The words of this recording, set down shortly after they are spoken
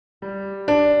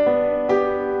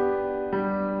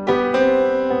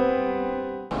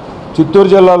చిత్తూరు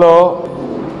జిల్లాలో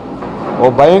ఓ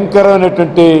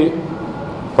భయంకరమైనటువంటి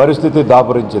పరిస్థితి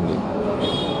దాపురించింది.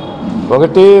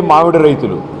 ఒకటి మామిడి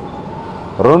రైతులు,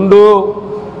 రెండు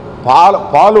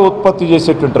పాలు ఉత్పత్తి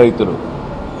చేసేటువంటి రైతులు.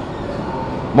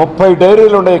 30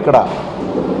 డైరీలు ఉన్నాయి ఇక్కడ.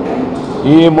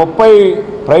 ఈ 30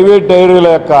 ప్రైవేట్ డైరీల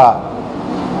యొక్క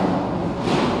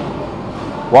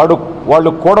వాళ్ళు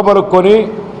కూడబలుక్కొని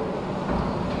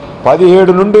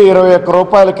 17 నుండి 21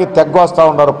 రూపాయలకి తెగ్గొస్తూ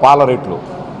ఉన్నారు పాల రేట్లు.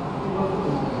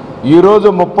 ఈరోజు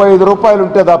 35 రూపాయలు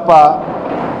ఉంటే తప్ప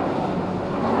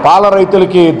పాల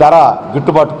రైతులకి ధర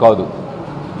గిట్టుబాటు కాదు.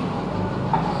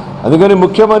 అందుకని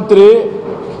ముఖ్యమంత్రి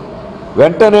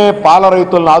వెంటనే పాల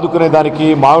రైతులను ఆదుకునేదానికి,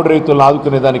 మామిడి రైతులను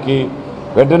ఆదుకునేదానికి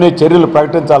వెంటనే చర్యలు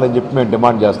ప్రకటించాలని చెప్పి మేము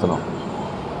డిమాండ్ చేస్తున్నాం.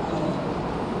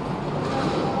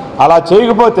 అలా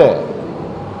చేయకపోతే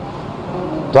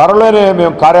త్వరలోనే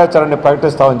మేము కార్యాచరణని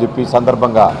ప్రకటిస్తామని చెప్పి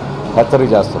సందర్భంగా హెచ్చరిక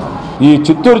చేస్తున్నాం. ఈ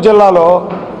చిత్తూరు జిల్లాలో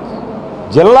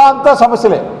జిల్లా అంతా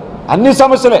సమస్యలే, అన్ని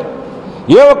సమస్యలే.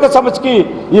 ఏ ఒక్క సమస్యకి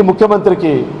ఈ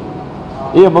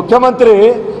ముఖ్యమంత్రి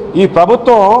ఈ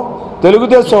ప్రభుత్వం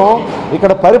తెలుగుదేశం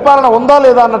ఇక్కడ పరిపాలన ఉందా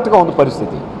లేదా అన్నట్టుగా ఉంది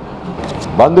పరిస్థితి.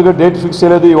 బంద్కి డేట్ ఫిక్స్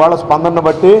చేయలేదు. ఇవాళ స్పందనను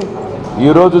బట్టి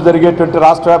ఈరోజు జరిగేటువంటి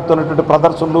రాష్ట్ర వ్యాప్తమైనటువంటి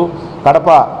ప్రదర్శనలు, కడప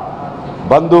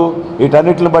బంద్,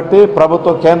 వీటన్నిటిని బట్టి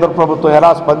ప్రభుత్వం, కేంద్ర ప్రభుత్వం ఎలా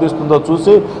స్పందిస్తుందో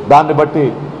చూసి దాన్ని బట్టి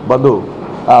బంద్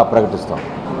ప్రకటిస్తాం.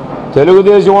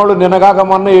 తెలుగుదేశం వాళ్ళు నిన్నగాక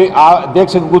మొన్న ఆ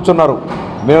దీక్షకు కూర్చున్నారు.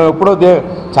 మేము ఎప్పుడో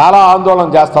చాలా ఆందోళన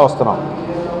చేస్తూ వస్తున్నాం.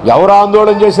 ఎవరు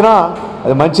ఆందోళన చేసినా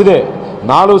అది మంచిదే.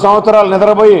 4 సంవత్సరాలు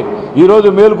నిద్రపోయి ఈరోజు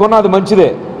మేలుకున్నా అది మంచిదే,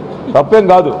 తప్పేం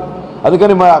కాదు.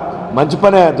 అందుకని మంచి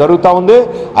పనే జరుగుతూ ఉంది.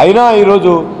 అయినా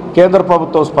ఈరోజు కేంద్ర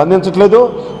ప్రభుత్వం స్పందించట్లేదు.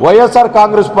 వైఎస్ఆర్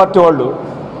కాంగ్రెస్ పార్టీ వాళ్ళు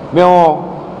మేము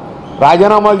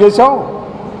రాజీనామాలు చేశాం,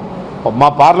 మా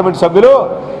పార్లమెంట్ సభ్యులు,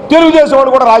 తెలుగుదేశం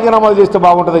వాళ్ళు కూడా రాజీనామాలు చేస్తే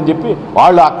బాగుంటుందని చెప్పి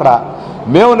వాళ్ళు అక్కడ,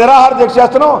 మేము నిరాహార దీక్ష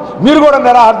చేస్తున్నాం, మీరు కూడా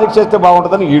నిరాహార దీక్ష చేస్తే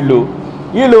బాగుంటుందని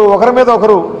వీళ్ళు ఒకరి మీద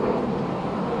ఒకరు,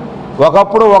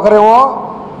 ఒకప్పుడు ఒకరేమో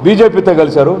బీజేపీతో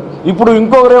కలిశారు, ఇప్పుడు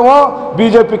ఇంకొకరేమో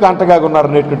బీజేపీకి అంటగా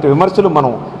ఉన్నారనేటువంటి విమర్శలు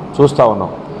మనం చూస్తూ ఉన్నాం.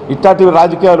 ఇట్లాంటి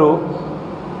రాజకీయాలు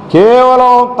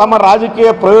కేవలం తమ రాజకీయ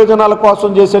ప్రయోజనాల కోసం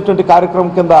చేసేటువంటి కార్యక్రమం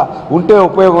కింద ఉంటే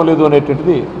ఉపయోగం లేదు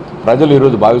అనేటువంటిది ప్రజలు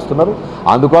ఈరోజు భావిస్తున్నారు.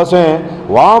 అందుకోసమే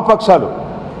వామపక్షాలు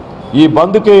ఈ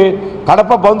బంద్కి,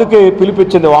 కడప బంద్కి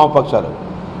పిలిపించింది వామపక్షాలు.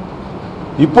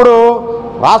 ఇప్పుడు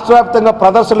రాష్ట్ర వ్యాప్తంగా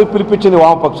ప్రదర్శనలకు పిలిపించింది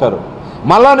వామపక్షాలు.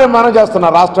 మళ్ళా నేను మనం చేస్తున్నా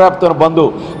రాష్ట్ర వ్యాప్తమైన బంధు,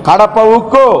 కడప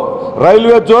ఉక్కు,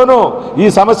 రైల్వే జోను, ఈ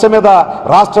సమస్య మీద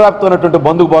రాష్ట్ర వ్యాప్తమైనటువంటి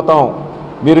బంధుకు పోతాం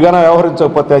మీరు కన్నా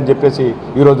వ్యవహరించకపోతే అని చెప్పేసి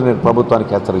ఈరోజు నేను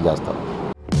ప్రభుత్వానికి హెచ్చరిక చేస్తాను.